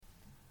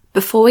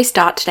Before we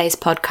start today's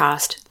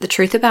podcast, The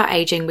Truth About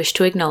Aging wish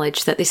to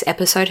acknowledge that this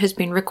episode has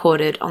been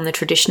recorded on the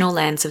traditional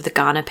lands of the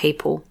Kaurna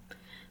people.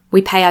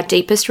 We pay our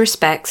deepest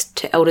respects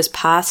to elders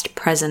past,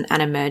 present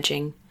and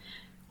emerging.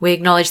 We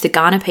acknowledge the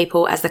Kaurna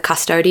people as the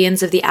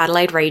custodians of the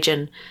Adelaide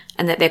region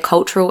and that their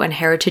cultural and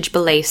heritage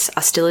beliefs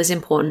are still as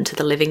important to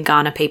the living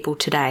Kaurna people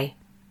today.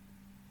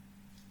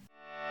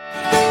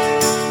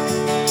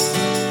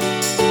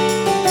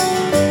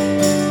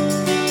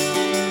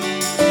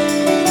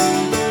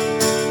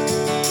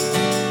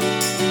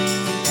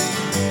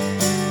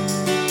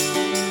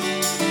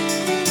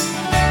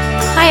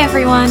 Hi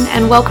everyone,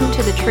 and welcome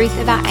to the Truth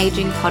About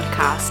Aging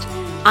podcast.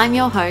 I'm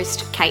your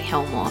host, Kate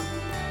Helmore.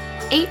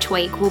 Each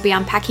week we'll be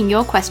unpacking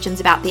your questions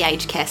about the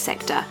aged care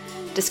sector,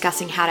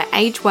 discussing how to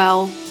age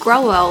well,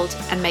 grow old,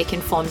 and make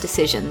informed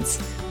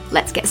decisions.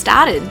 Let's get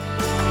started.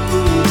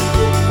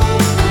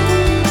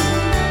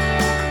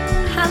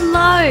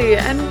 Hello,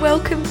 and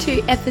welcome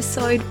to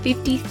episode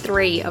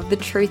 53 of the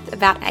Truth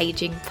About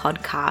Aging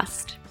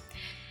podcast.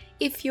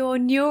 If you're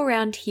new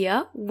around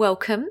here,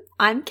 welcome.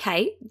 I'm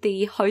Kate,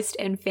 the host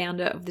and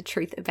founder of The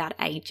Truth About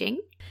Aging.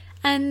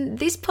 And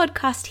this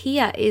podcast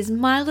here is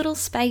my little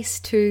space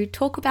to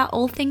talk about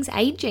all things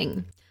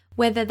aging,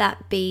 whether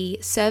that be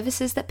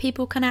services that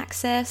people can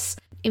access,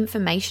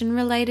 information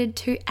related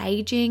to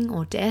aging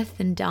or death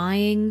and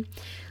dying,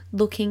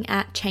 looking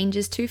at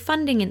changes to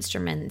funding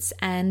instruments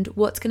and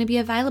what's going to be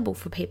available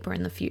for people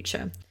in the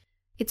future.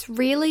 It's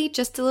really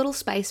just a little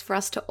space for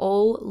us to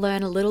all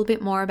learn a little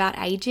bit more about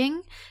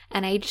aging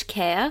and aged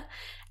care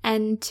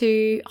and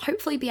to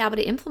hopefully be able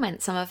to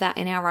implement some of that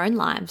in our own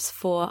lives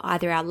for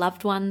either our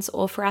loved ones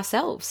or for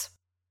ourselves.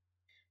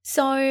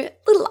 So,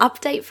 little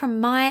update from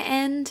my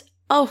end.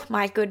 Oh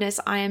my goodness,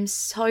 I am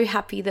so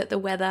happy that the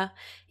weather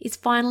is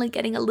finally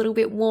getting a little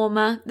bit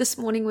warmer. This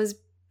morning was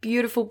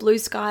beautiful blue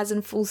skies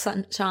and full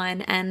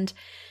sunshine, and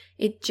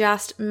it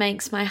just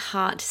makes my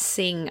heart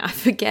sing. I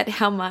forget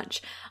how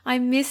much I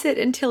miss it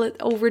until it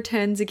all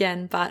returns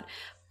again, but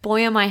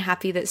boy am I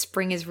happy that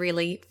spring is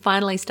really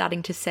finally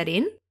starting to set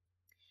in.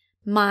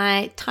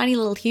 My tiny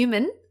little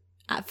human,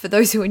 for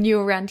those who are new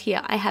around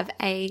here, I have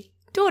a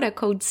daughter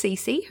called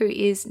Cece who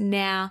is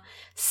now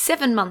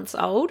 7 months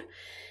old.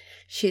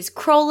 She's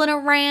crawling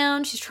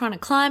around, she's trying to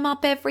climb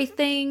up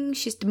everything,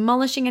 she's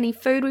demolishing any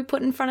food we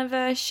put in front of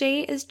her.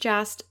 She is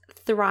just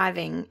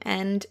thriving,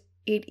 and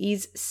it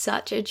is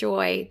such a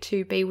joy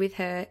to be with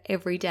her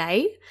every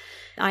day.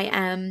 I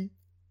am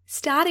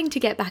starting to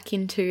get back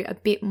into a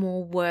bit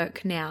more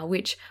work now,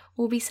 which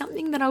will be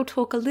something that I'll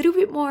talk a little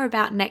bit more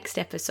about next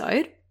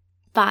episode.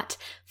 But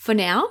for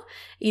now,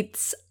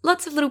 it's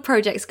lots of little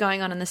projects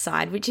going on the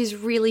side, which is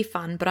really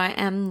fun, but I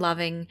am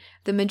loving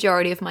the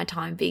majority of my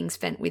time being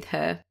spent with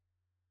her.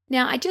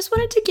 Now, I just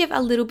wanted to give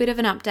a little bit of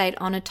an update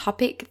on a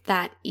topic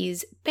that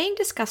is being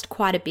discussed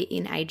quite a bit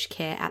in aged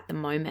care at the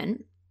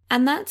moment.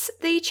 And that's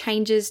the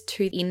changes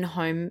to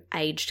in-home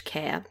aged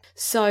care.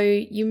 So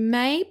you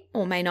may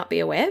or may not be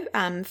aware,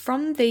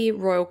 from the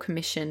Royal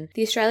Commission,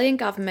 the Australian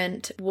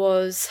government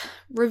was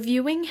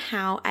reviewing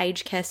how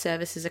aged care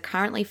services are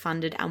currently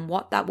funded and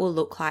what that will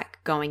look like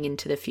going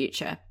into the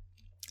future.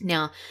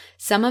 Now,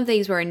 some of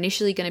these were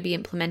initially going to be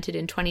implemented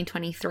in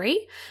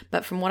 2023,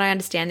 but from what I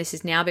understand, this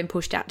has now been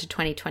pushed out to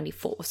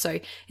 2024. So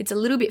it's a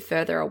little bit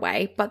further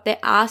away, but there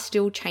are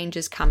still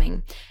changes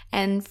coming.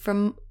 And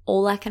from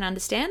all I can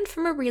understand,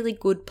 from a really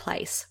good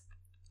place.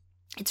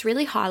 It's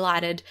really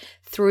highlighted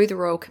through the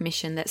Royal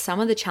Commission that some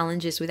of the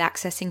challenges with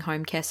accessing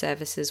home care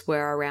services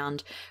were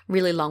around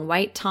really long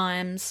wait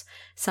times,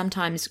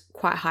 sometimes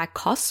quite high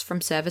costs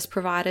from service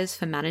providers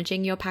for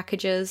managing your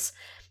packages,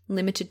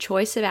 limited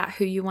choice about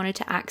who you wanted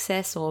to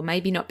access, or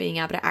maybe not being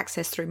able to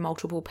access through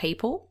multiple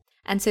people.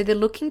 And so they're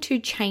looking to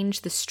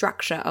change the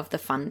structure of the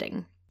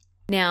funding.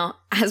 Now,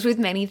 as with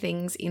many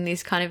things in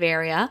this kind of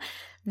area,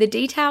 the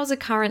details are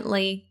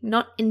currently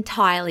not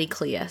entirely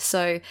clear.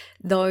 So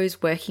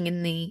those working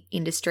in the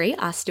industry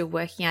are still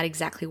working out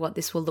exactly what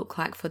this will look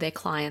like for their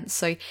clients.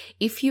 So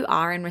if you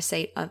are in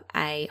receipt of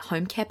a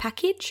home care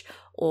package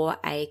or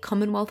a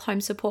Commonwealth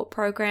Home Support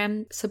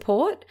Program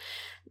support,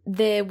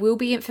 there will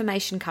be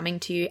information coming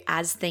to you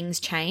as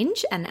things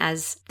change and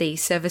as the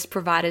service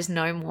providers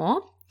know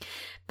more.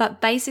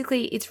 But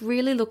basically, it's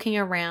really looking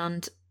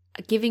around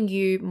giving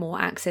you more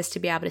access to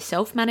be able to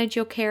self-manage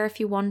your care if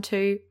you want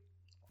to,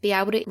 be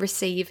able to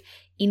receive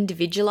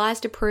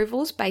individualized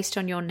approvals based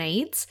on your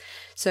needs.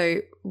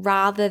 So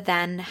rather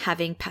than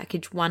having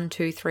package 1,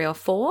 2, 3, or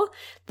 4,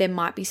 there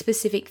might be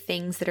specific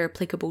things that are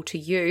applicable to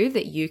you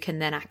that you can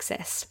then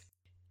access.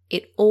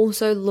 It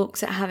also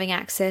looks at having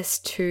access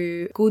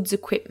to goods,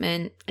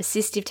 equipment,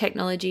 assistive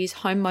technologies,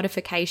 home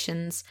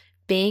modifications,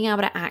 being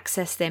able to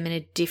access them in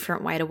a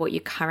different way to what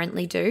you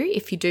currently do.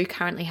 If you do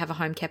currently have a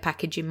home care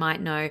package, you might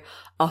know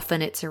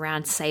often it's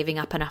around saving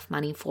up enough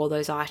money for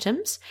those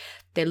items.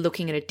 They're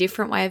looking at a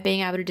different way of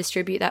being able to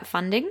distribute that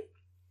funding.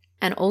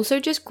 And also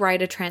just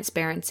greater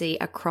transparency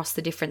across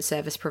the different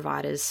service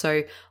providers.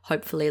 So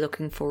hopefully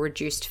looking for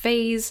reduced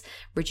fees,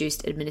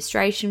 reduced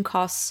administration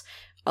costs,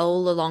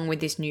 all along with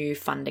this new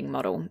funding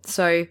model.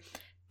 So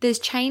There's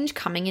change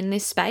coming in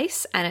this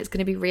space, and it's going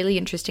to be really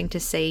interesting to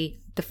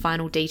see the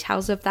final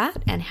details of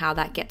that and how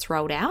that gets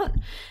rolled out.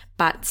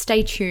 But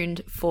stay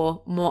tuned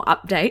for more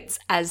updates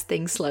as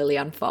things slowly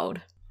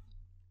unfold.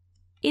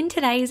 In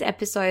today's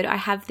episode, I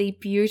have the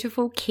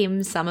beautiful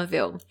Kim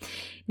Somerville.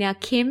 Now,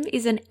 Kim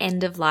is an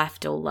end-of-life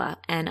doula,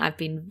 and I've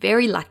been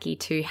very lucky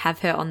to have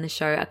her on the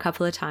show a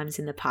couple of times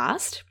in the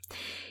past.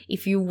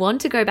 If you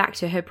want to go back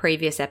to her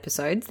previous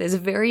episodes, there's a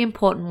very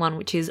important one,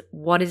 which is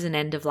what is an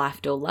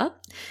end-of-life doula?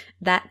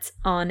 That's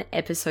on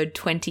episode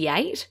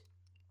 28.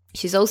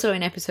 She's also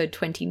in episode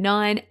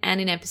 29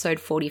 and in episode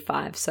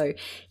 45, so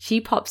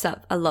she pops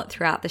up a lot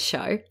throughout the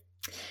show.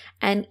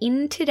 And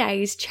in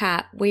today's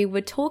chat, we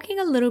were talking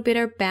a little bit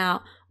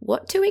about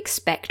what to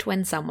expect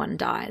when someone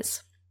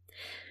dies.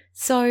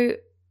 So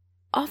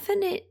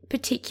often,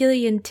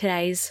 particularly in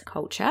today's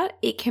culture,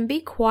 it can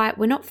be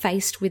we're not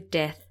faced with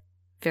death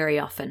very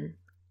often.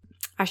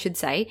 I should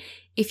say,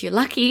 if you're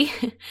lucky,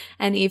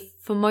 and if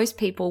for most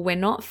people, we're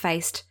not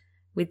faced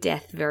with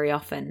death very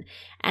often.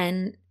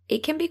 And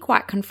it can be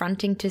quite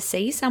confronting to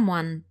see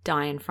someone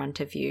die in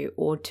front of you,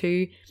 or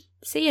to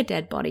see a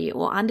dead body,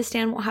 or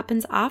understand what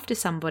happens after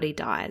somebody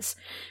dies.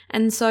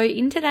 And so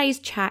in today's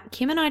chat,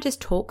 Kim and I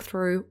just talk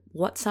through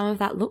what some of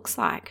that looks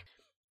like.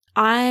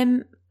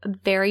 I'm a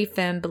very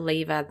firm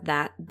believer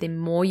that the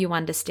more you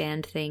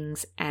understand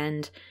things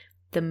and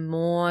the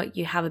more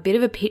you have a bit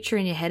of a picture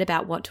in your head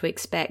about what to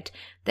expect,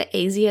 the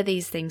easier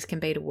these things can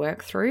be to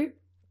work through.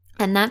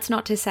 And that's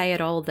not to say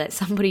at all that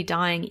somebody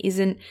dying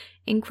isn't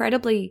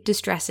incredibly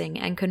distressing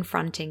and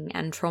confronting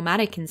and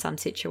traumatic in some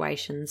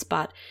situations,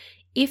 but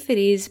if it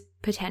is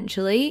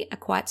potentially a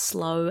quite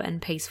slow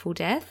and peaceful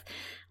death,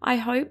 I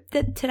hope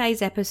that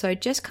today's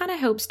episode just kind of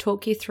helps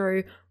talk you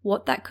through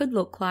what that could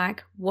look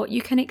like, what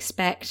you can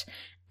expect,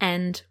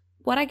 and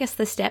what I guess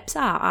the steps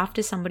are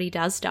after somebody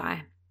does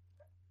die.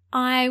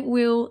 I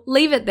will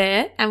leave it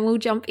there and we'll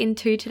jump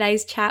into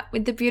today's chat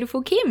with the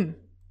beautiful Kim.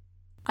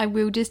 I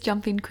will just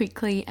jump in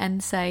quickly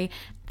and say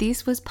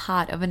this was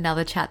part of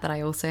another chat that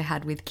I also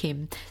had with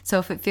Kim. So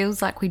if it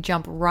feels like we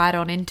jump right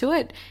on into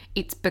it,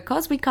 it's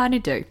because we kind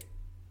of do.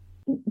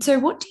 So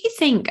what do you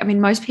think? I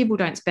mean, most people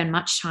don't spend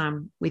much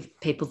time with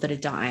people that are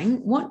dying.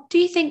 What do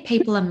you think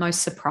people are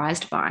most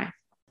surprised by?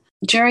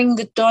 During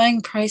the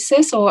dying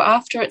process, or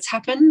after it's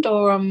happened,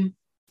 or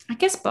I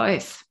guess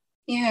both.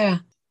 Yeah,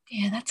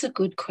 that's a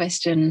good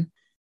question.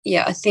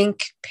 Yeah, I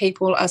think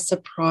people are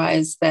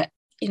surprised that,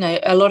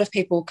 a lot of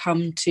people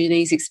come to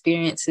these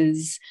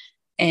experiences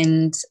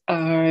and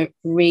are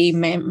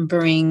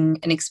remembering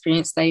an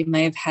experience they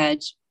may have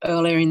had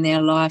earlier in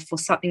their life, or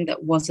something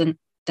that wasn't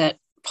that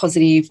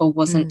positive or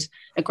wasn't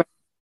a great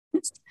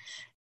experience.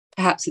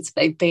 Perhaps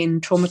they've been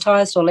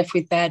traumatized or left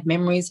with bad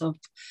memories of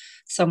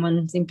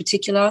someone in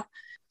particular.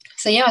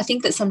 So yeah, I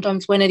think that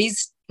sometimes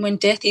when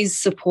death is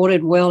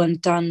supported well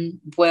and done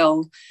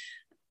well,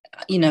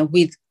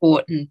 with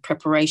thought and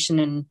preparation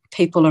and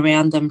people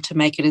around them to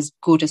make it as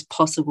good as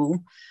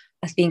possible,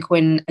 I think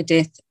when a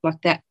death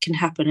like that can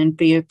happen and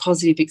be a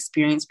positive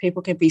experience,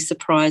 people can be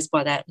surprised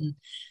by that and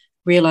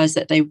realise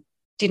that they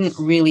didn't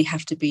really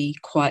have to be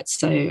quite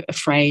so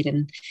afraid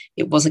and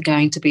it wasn't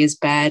going to be as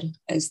bad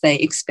as they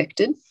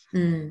expected.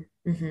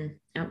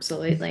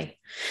 Absolutely.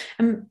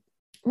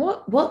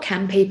 What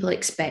can people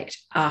expect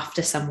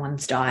after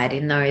someone's died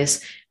in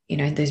those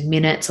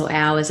minutes or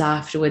hours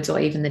afterwards, or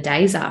even the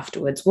days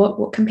afterwards?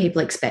 What can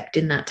people expect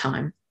in that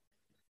time?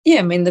 Yeah,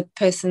 I mean, the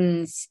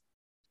person's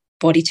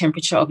body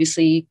temperature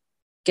obviously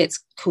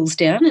cools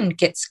down and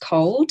gets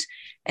cold,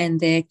 and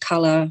their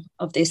colour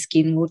of their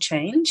skin will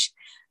change.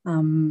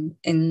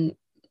 And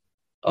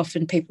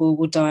often people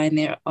will die and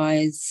their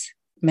eyes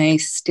may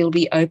still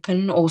be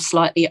open or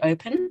slightly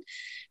open.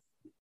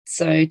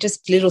 So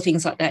just little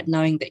things like that,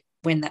 knowing that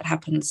when that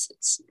happens,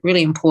 it's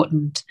really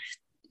important.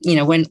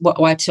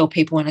 What I tell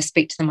people when I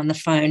speak to them on the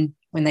phone,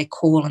 when they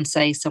call and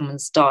say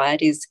someone's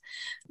died, is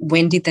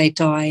when did they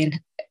die and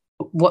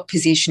what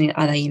position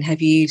are they in?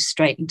 Have you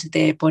straightened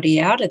their body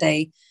out?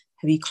 Have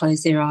you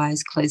closed their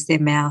eyes, closed their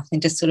mouth,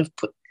 and just sort of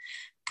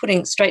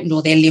straightened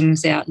all their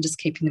limbs out and just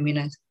keeping them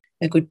in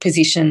a good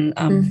position?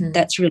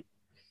 That's really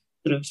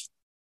sort of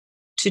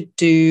to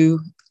do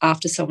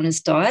after someone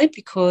has died,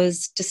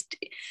 because just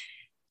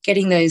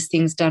getting those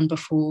things done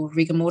before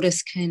rigor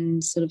mortis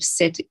can sort of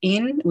set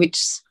in,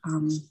 which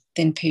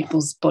then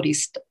people's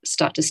bodies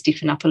start to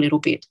stiffen up a little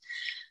bit.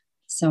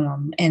 So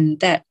and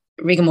that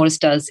rigor mortis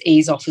does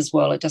ease off as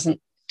well. It doesn't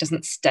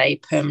stay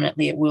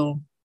permanently. It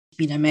will,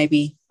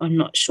 maybe, I'm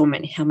not sure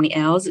how many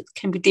hours. It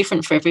can be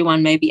different for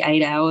everyone, maybe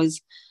 8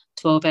 hours,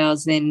 12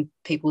 hours, then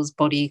people's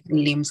body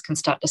and limbs can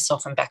start to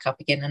soften back up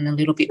again and a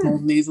little bit more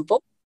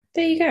movable.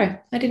 There you go.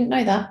 I didn't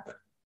know that.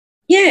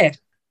 Yeah.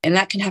 And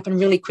that can happen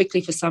really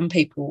quickly for some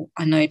people.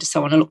 I know to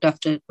someone I looked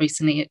after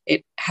recently,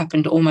 it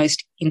happened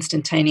almost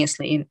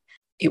instantaneously, and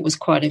it was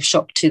quite a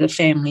shock to the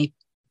family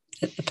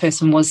that the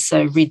person was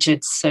so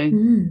rigid. So,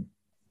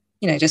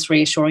 just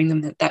reassuring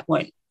them that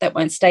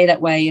won't stay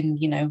that way, and,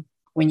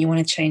 when you want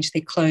to change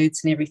their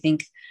clothes and everything,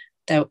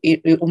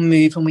 it will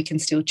move and we can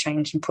still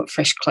change and put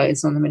fresh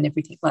clothes on them and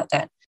everything like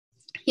that.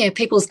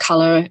 people's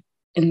colour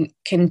and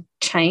can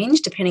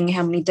change depending on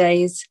how many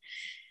days.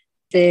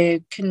 There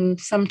can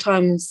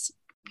sometimes,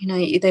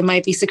 there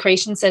may be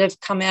secretions that have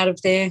come out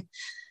of their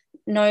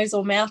nose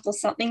or mouth or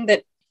something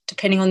that,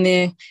 depending on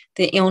their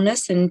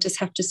illness, and just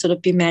have to sort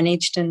of be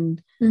managed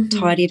and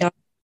tidied up.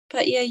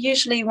 But yeah,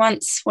 usually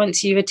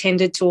once you've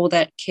attended to all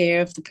that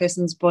care of the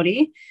person's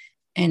body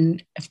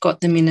and have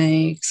got them in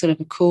a sort of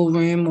a cool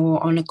room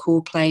or on a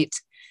cool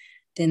plate,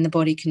 then the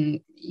body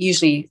can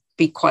usually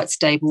be quite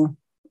stable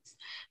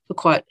for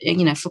quite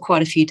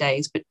a few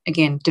days. But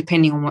again,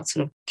 depending on what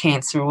sort of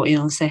cancer or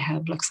illness they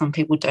have, like some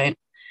people don't.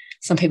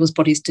 Some people's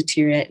bodies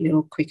deteriorate a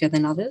little quicker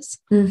than others.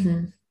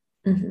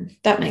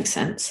 That makes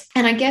sense.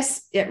 And I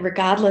guess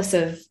regardless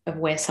of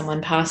where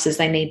someone passes,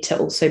 they need to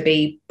also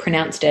be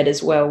pronounced dead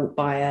as well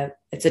by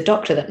it's a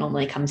doctor that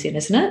normally comes in,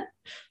 isn't it?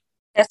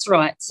 That's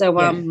right.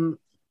 So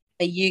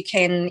you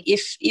can,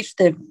 if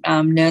the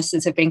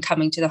nurses have been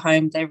coming to the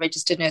home, the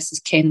registered nurses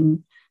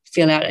can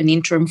fill out an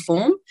interim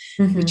form,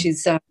 which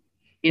is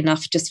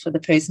enough just for the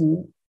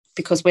person,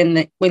 because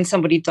when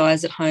somebody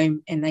dies at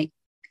home and they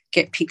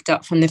get picked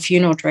up from the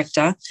funeral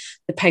director,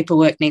 the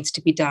paperwork needs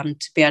to be done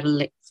to be able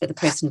for the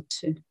person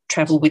to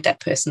travel with that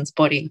person's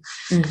body.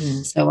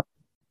 So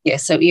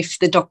if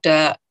the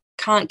doctor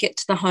can't get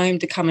to the home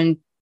to come and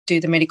do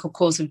the medical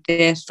cause of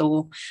death,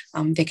 or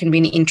there can be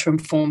an interim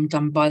form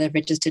done by the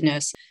registered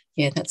nurse.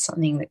 Yeah, that's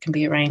something that can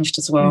be arranged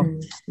as well.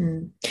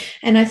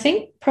 And I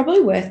think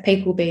probably worth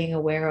people being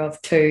aware of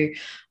too,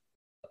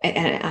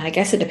 and I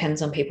guess it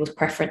depends on people's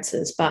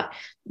preferences, but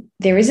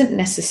there isn't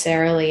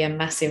necessarily a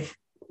massive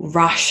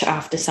rush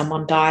after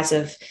someone dies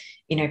of,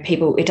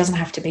 people. It doesn't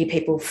have to be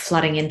people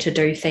flooding in to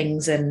do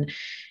things. And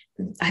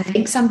I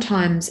think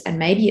sometimes, and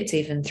maybe it's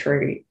even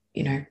through,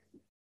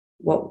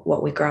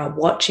 what we grow up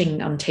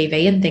watching on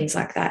TV and things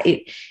like that,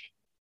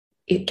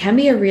 it can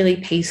be a really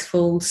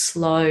peaceful,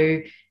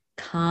 slow,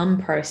 calm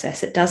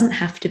process. It doesn't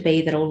have to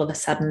be that all of a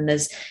sudden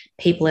there's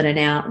people in and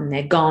out and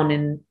they're gone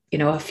in,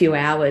 a few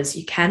hours.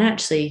 You can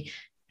actually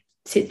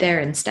sit there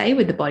and stay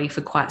with the body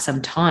for quite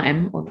some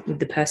time, or with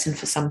the person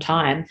for some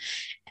time.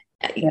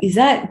 Is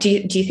that, do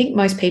you think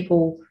most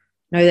people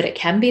know that it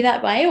can be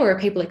that way, or are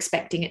people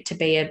expecting it to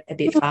be a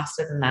bit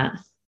faster than that?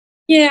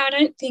 Yeah, I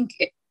don't think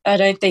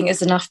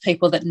there's enough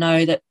people that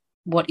know that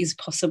what is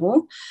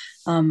possible.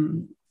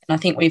 And I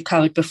think we've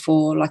covered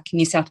before, like in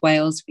New South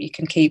Wales, you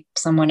can keep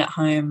someone at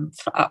home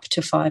for up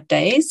to 5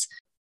 days.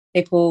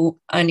 People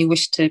only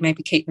wish to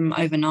maybe keep them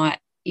overnight,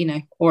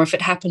 or if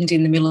it happened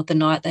in the middle of the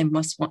night, they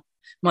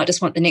might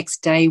just want the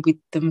next day with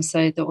them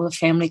so that all the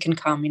family can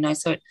come,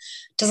 so it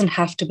doesn't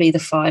have to be the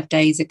 5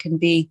 days. It can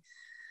be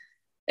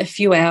a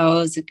few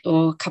hours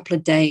or a couple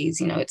of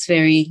days, and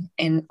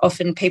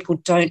often people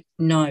don't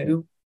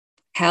know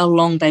how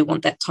long they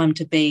want that time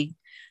to be.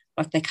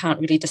 Like, they can't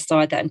really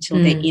decide that until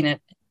they're in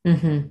it.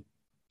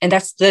 And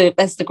that's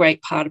the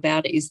great part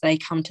about it, is they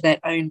come to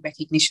that own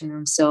recognition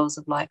themselves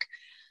of like,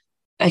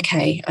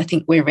 okay, I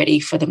think we're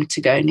ready for them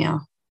to go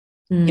now.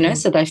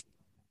 So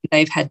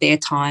they've had their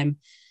time,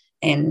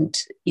 and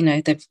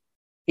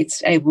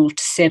it's able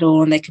to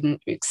settle, and they can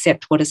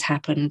accept what has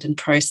happened and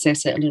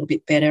process it a little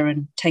bit better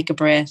and take a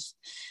breath,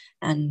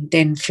 and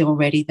then feel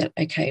ready that,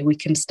 okay, we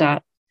can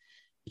start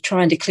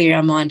trying to clear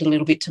our mind a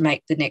little bit to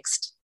make the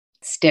next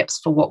steps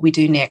for what we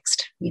do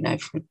next,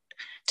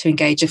 to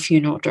engage a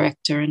funeral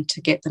director and to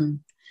get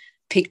them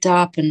picked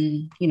up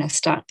and,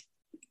 start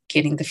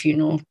getting the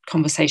funeral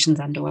conversations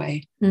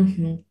underway.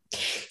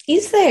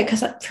 Is there,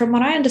 because from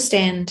what I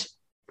understand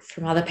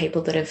from other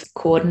people that have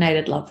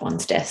coordinated loved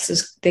ones'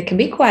 deaths, there can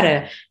be quite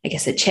a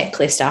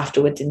checklist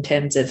afterwards in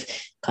terms of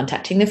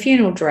contacting the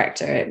funeral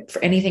director,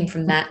 for anything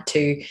from that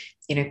to,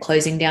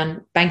 closing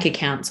down bank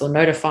accounts or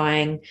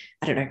notifying,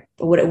 I don't know,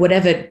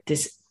 whatever.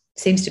 This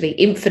seems to be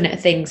infinite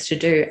things to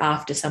do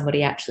after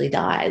somebody actually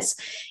dies.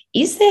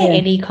 Is there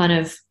any kind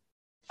of,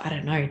 I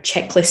don't know,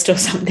 checklist or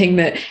something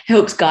that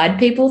helps guide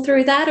people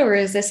through that, or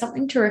is there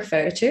something to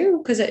refer to?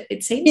 Because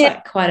it seems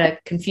like quite a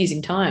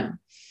confusing time.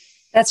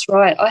 That's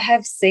right. I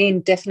have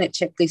seen definite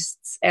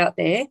checklists out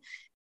there,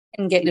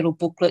 and get little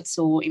booklets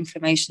or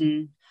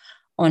information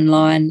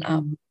online,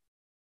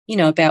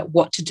 about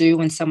what to do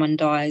when someone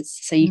dies.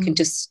 So you can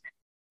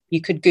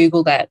you could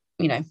Google that,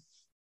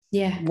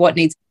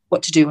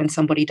 what to do when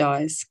somebody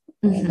dies,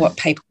 or what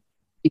paper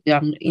be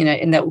done,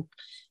 and that will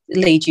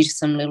lead you to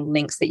some little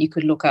links that you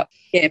could look up.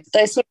 Yeah, but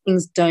those sort of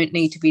things don't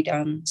need to be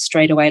done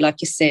straight away,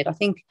 like you said. I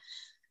think,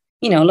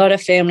 a lot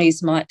of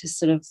families might just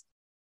sort of,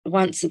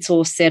 once it's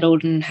all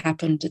settled and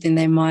happened, then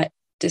they might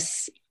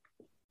just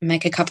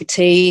make a cup of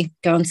tea,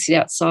 go and sit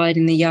outside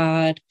in the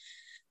yard,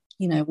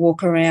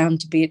 walk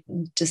around a bit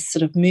and just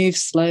sort of move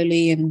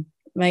slowly and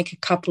make a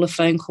couple of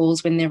phone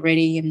calls when they're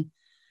ready. And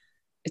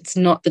it's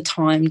not the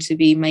time to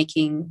be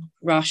making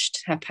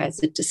rushed,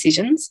 haphazard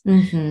decisions.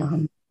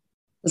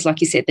 Because like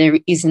you said, there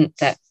isn't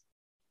that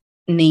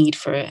need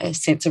for a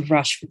sense of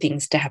rush for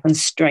things to happen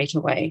straight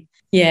away.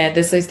 Yeah,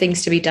 there's those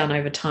things to be done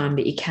over time,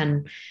 but you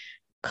can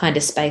kind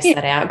of space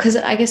that out, because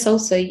I guess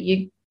also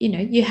you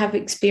have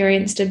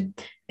experienced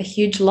a a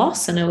huge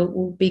loss, and it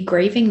will be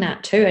grieving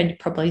that too. And you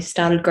probably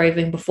started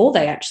grieving before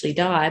they actually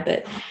die,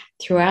 but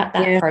throughout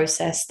that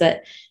process,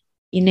 that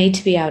you need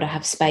to be able to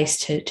have space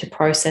to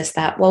process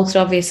that. Whilst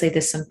obviously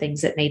there's some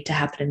things that need to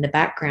happen in the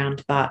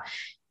background, but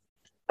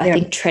I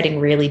think treading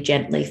really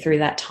gently through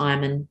that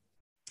time and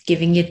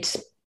giving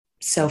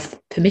yourself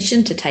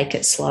permission to take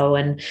it slow.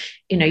 And,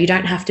 you know, you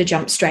don't have to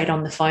jump straight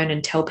on the phone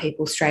and tell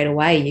people straight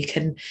away. You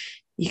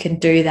can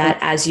do that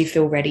as you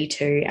feel ready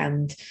to,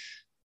 and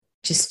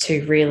just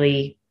to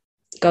really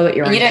go at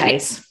your own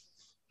pace.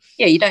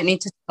 You don't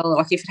need to tell,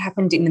 like if it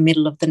happened in the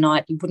middle of the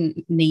night, you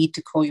wouldn't need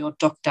to call your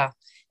doctor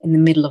in the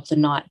middle of the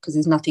night, because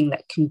there's nothing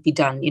that can be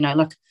done, you know,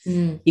 like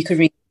you could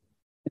ring,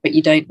 but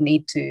you don't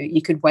need to.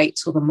 You could wait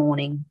till the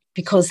morning,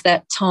 because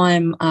that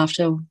time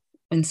after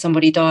when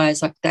somebody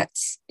dies, like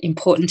that's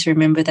important to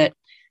remember that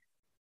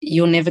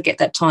you'll never get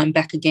that time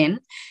back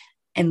again.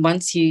 And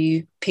once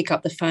you pick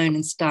up the phone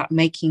and start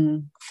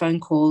making phone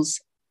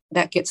calls,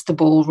 that gets the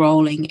ball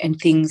rolling and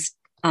things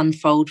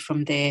unfold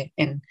from there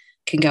and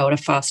can go at a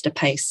faster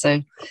pace.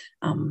 So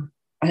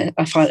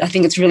I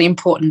think it's really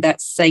important, that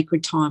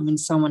sacred time when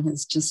someone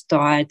has just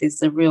died.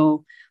 There's a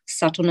real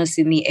subtleness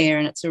in the air,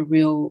 and it's a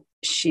real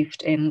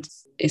shift, and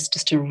it's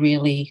just a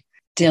really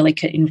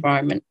delicate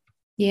environment.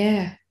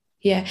 Yeah.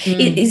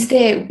 Is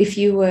there, if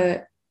you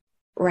were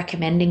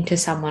recommending to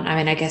someone, I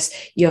mean, I guess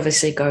you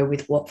obviously go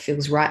with what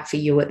feels right for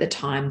you at the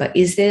time, but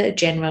is there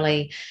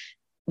generally,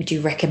 would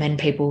you recommend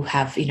people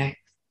have, you know,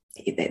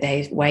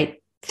 they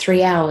wait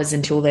 3 hours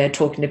until they're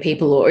talking to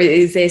people, or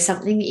is there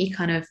something that you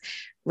kind of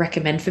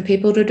recommend for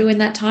people to do in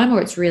that time, or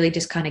it's really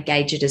just kind of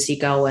gauge it as you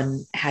go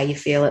and how you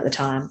feel at the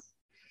time?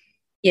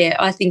 Yeah,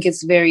 I think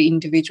it's very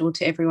individual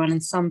to everyone,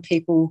 and some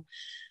people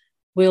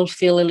will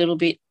feel a little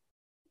bit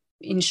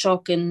in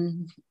shock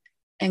and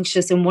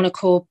anxious and want to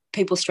call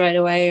people straight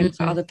away, and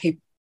for other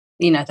people,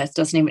 you know, that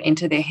doesn't even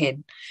enter their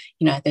head.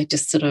 You know, they're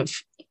just sort of,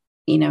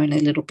 you know, in a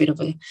little bit of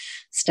a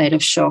state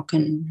of shock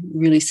and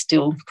really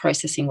still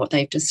processing what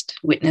they've just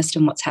witnessed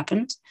and what's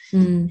happened.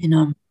 And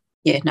no,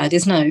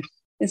 there's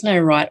no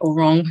right or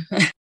wrong.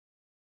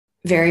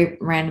 Very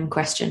random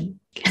question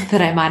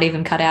that I might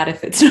even cut out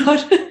if it's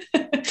not.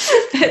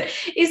 But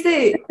is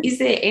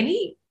there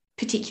any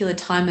particular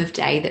time of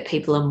day that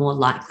people are more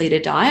likely to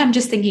die? I'm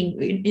just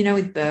thinking, you know,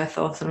 with birth,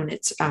 often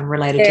it's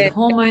related to the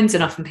hormones,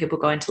 and often people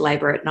go into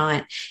labour at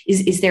night.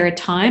 Is there a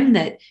time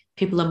that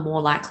people are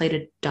more likely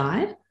to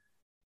die?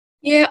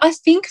 Yeah, I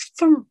think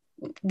from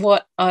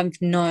what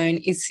I've known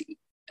is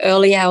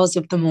early hours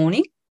of the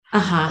morning,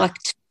 like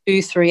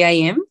 2, 3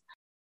 a.m.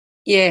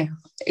 Yeah,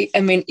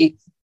 I mean,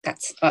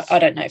 I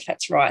don't know if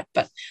that's right,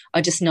 but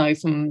I just know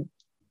from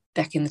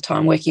back in the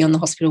time working on the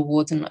hospital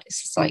wards, and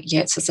it's just like,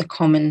 it's just a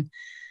common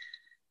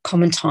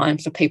time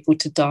for people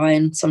to die,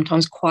 and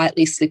sometimes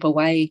quietly slip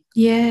away.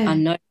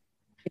 Unknown,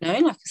 you know,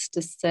 like it's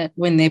just that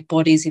when their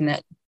body's in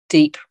that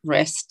deep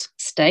rest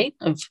state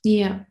of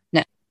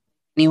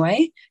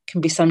anyway, can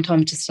be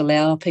sometimes just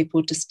allow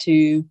people just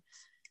to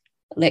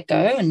let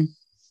go. And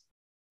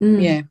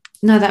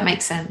no, that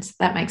makes sense.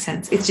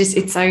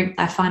 It's so,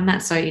 I find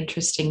that so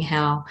interesting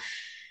how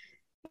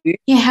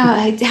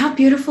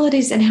beautiful it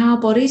is, and how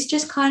our bodies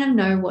just kind of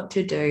know what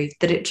to do,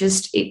 that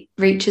it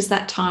reaches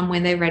that time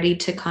when they're ready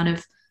to kind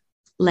of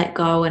let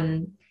go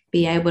and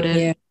be able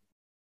to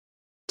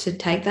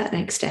take that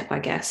next step, I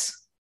guess.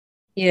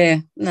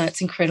 No,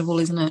 it's incredible,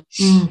 isn't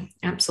it?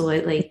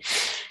 Absolutely.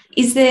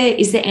 Is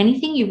there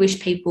anything you wish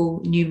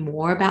people knew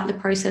more about the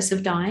process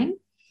of dying?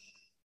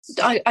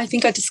 I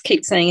think I just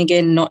keep saying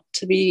again, not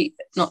to be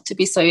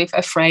so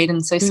afraid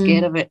and so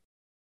scared of it.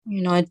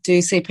 You know, I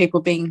do see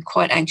people being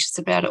quite anxious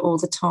about it all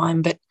the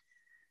time, but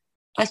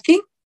I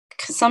think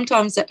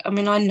sometimes, I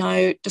mean, I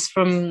know just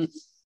from,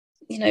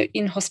 you know,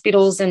 in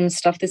hospitals and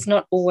stuff, there's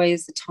not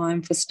always the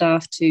time for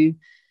staff to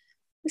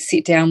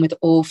sit down with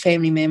all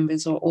family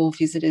members or all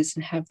visitors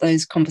and have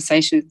those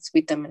conversations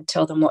with them and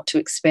tell them what to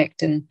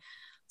expect. And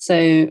so,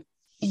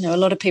 you know, a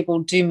lot of people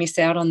do miss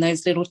out on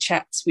those little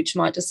chats, which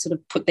might just sort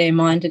of put their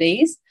mind at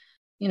ease.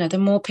 You know, the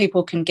more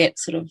people can get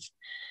sort of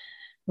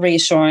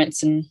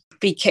reassurance and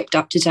be kept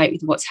up to date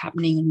with what's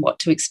happening and what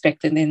to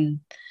expect, and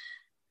then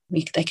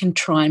they can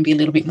try and be a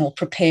little bit more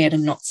prepared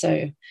and not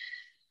so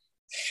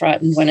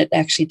frightened when it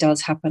actually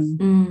does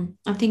happen.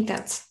 I think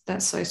that's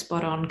so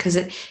spot on, because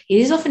it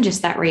is often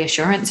just that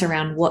reassurance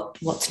around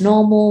what's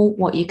normal,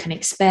 what you can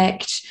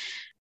expect,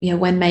 you know,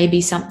 when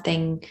maybe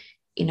something,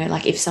 you know,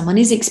 like if someone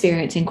is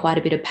experiencing quite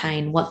a bit of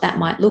pain, what that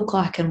might look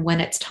like, and when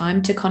it's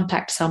time to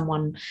contact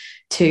someone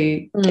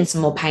to get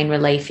some more pain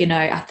relief. You know,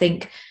 I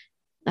think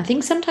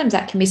sometimes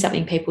that can be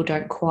something people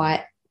don't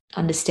quite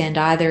understand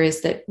either,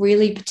 is that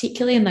really,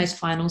 particularly in those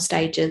final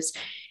stages,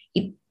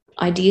 it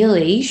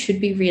ideally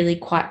should be really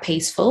quite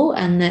peaceful,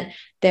 and that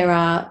there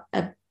are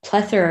a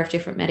plethora of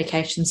different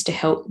medications to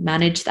help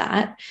manage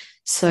that,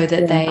 so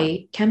that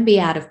they can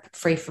be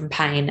free from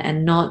pain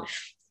and not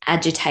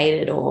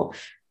agitated or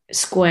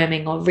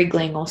squirming or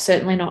wriggling, or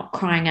certainly not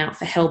crying out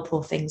for help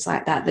or things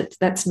like that.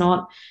 That's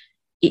not,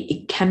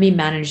 it can be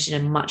managed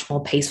in a much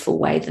more peaceful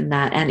way than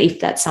that. And if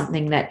that's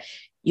something that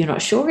you're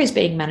not sure is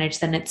being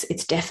managed, then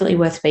it's definitely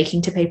worth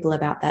speaking to people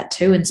about that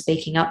too, and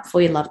speaking up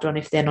for your loved one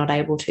if they're not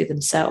able to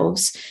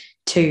themselves,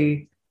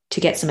 to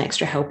get some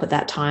extra help at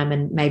that time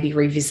and maybe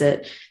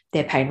revisit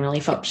their pain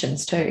relief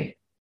options too.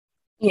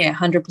 Yeah,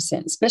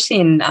 100%, especially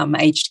in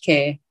aged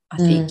care. I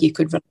think you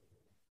could,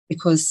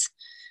 because,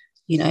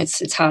 you know,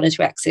 it's harder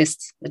to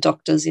access the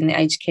doctors in the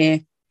aged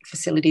care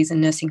facilities and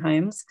nursing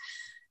homes.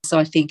 So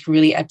I think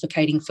really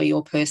advocating for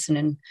your person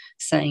and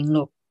saying,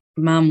 look,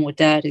 mum or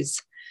dad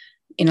is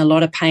in a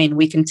lot of pain.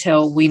 We can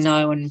tell, we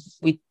know, and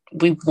we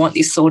want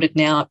this sorted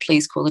now.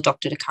 Please call the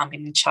doctor to come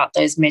in and chart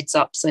those meds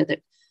up so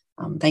that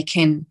they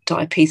can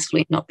die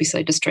peacefully, not be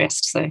so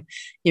distressed. So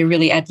you're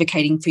really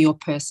advocating for your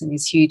person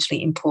is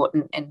hugely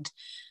important, and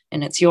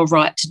it's your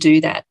right to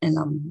do that.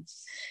 And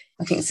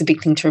I think it's a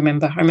big thing to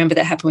remember. I remember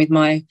that happened with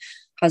my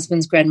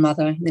husband's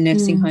grandmother in the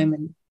nursing home,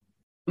 and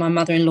my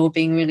mother-in-law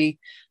being really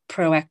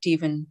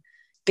proactive and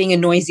being a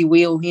noisy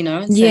wheel, you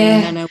know, and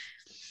saying, no,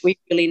 we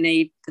really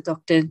need the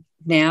doctor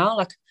now.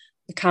 Like,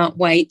 we can't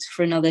wait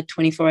for another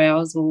 24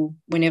 hours or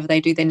whenever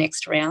they do their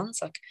next rounds.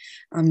 Like,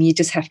 you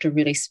just have to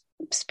really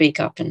speak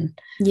up. And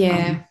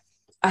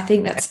I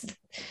think that's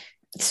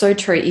so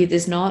true.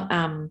 There's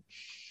no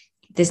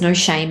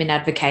shame in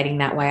advocating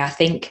that way. I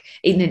think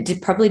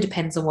it probably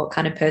depends on what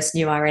kind of person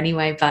you are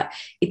anyway, but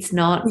it's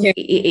not,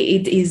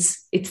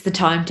 it's the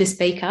time to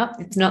speak up.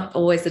 It's not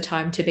always the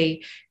time to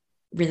be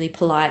really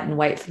polite and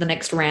wait for the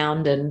next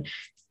round. And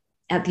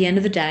at the end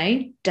of the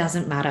day,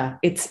 doesn't matter.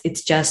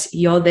 It's just,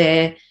 you're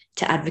there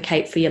to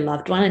advocate for your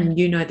loved one, and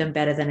you know them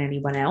better than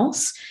anyone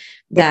else,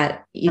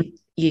 that you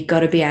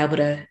got to be able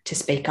to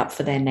speak up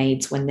for their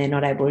needs when they're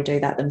not able to do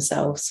that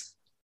themselves.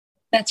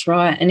 That's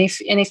right. And if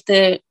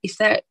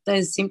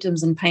those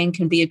symptoms and pain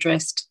can be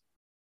addressed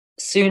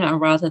sooner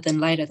rather than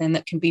later, then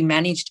that can be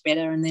managed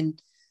better, and then,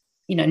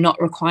 you know, not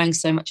requiring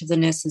so much of the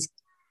nurse's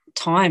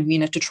time, you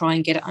know, to try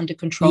and get it under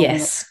control.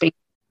 Yes.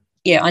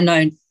 I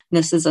know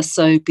nurses are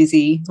so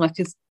busy, like,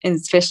 and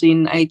especially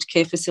in aged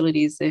care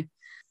facilities.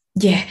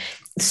 Yeah,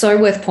 so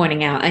worth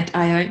pointing out.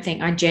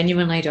 I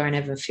genuinely don't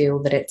ever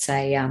feel that it's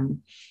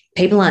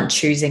people aren't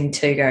choosing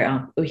to go,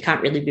 oh, we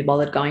can't really be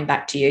bothered going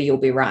back to you, you'll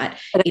be right.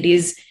 It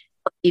is,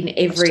 in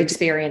every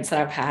experience that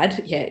I've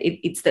had,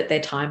 it's that they're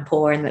time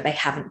poor and that they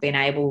haven't been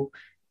able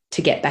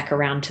to get back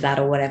around to that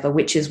or whatever,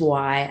 which is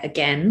why,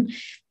 again,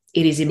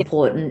 it is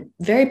important,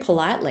 very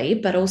politely,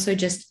 but also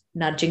just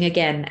nudging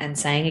again and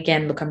saying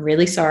again, look, I'm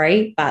really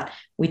sorry, but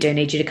we do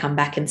need you to come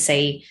back and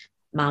see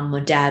mum or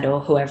dad or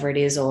whoever it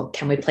is, or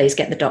can we please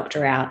get the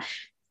doctor out?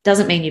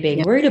 Doesn't mean you're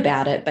being rude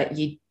about it, but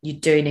you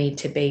do need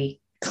to be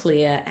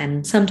clear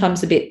and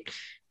sometimes a bit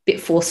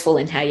forceful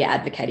in how you're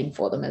advocating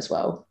for them as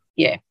well.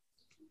 Yeah.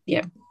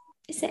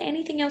 Is there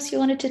anything else you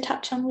wanted to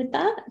touch on with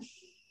that?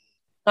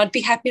 I'd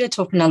be happy to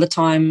talk another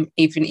time,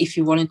 even if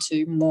you wanted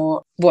to,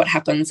 more what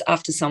happens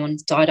after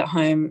someone's died at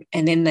home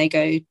and then they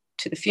go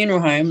to the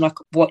funeral home, like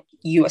what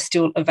you are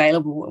still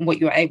available and what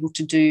you're able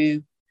to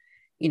do.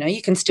 You know,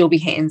 you can still be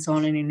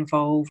hands-on and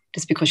involved.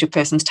 Just because your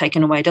person's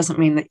taken away doesn't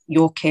mean that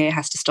your care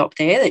has to stop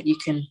there, that you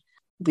can,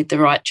 with the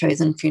right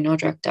chosen funeral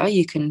director,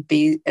 you can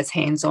be as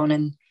hands-on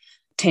and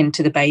tend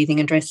to the bathing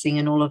and dressing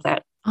and all of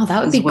that. Oh,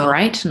 that would be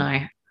great to know.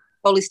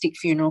 Holistic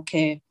funeral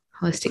care.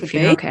 Holistic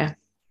funeral care.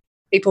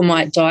 People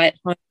might die at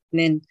home and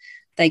then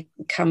they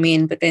come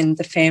in, but then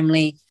the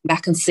family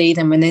back and see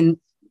them, and then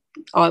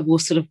I will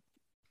sort of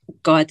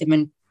guide them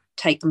and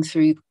take them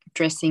through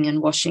dressing and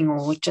washing,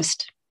 or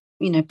just,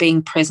 you know,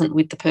 being present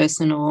with the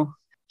person, or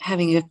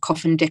having a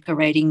coffin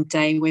decorating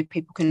day where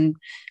people can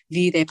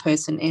view their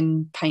person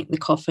and paint the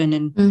coffin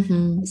and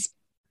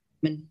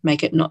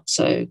make it not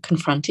so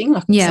confronting.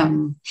 Like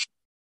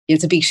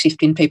it's a big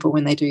shift in people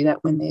when they do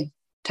that, when they're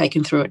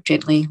taken through it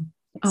gently.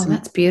 Oh,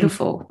 that's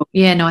beautiful.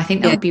 Yeah, no, I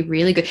think that would be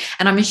really good.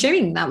 And I'm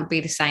assuming that would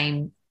be the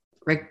same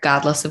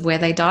regardless of where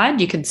they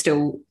died. You can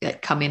still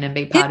come in and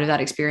be part of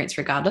that experience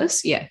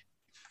regardless. Yeah.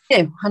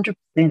 Yeah,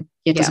 100%.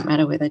 It doesn't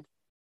matter where they.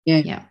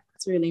 Yeah.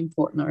 It's really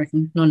important, I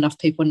reckon. Not enough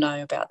people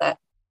know about that.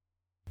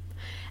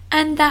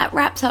 And that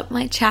wraps up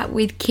my chat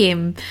with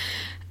Kim.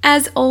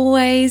 As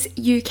always,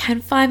 you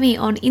can find me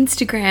on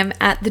Instagram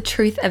at The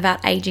Truth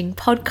About Aging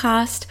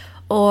Podcast,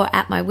 or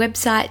at my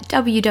website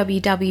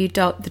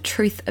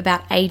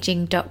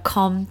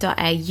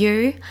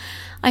www.thetruthAboutAging.com.au.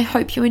 I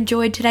hope you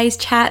enjoyed today's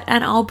chat,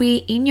 and I'll be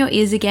in your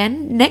ears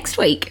again next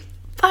week.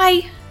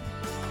 Bye.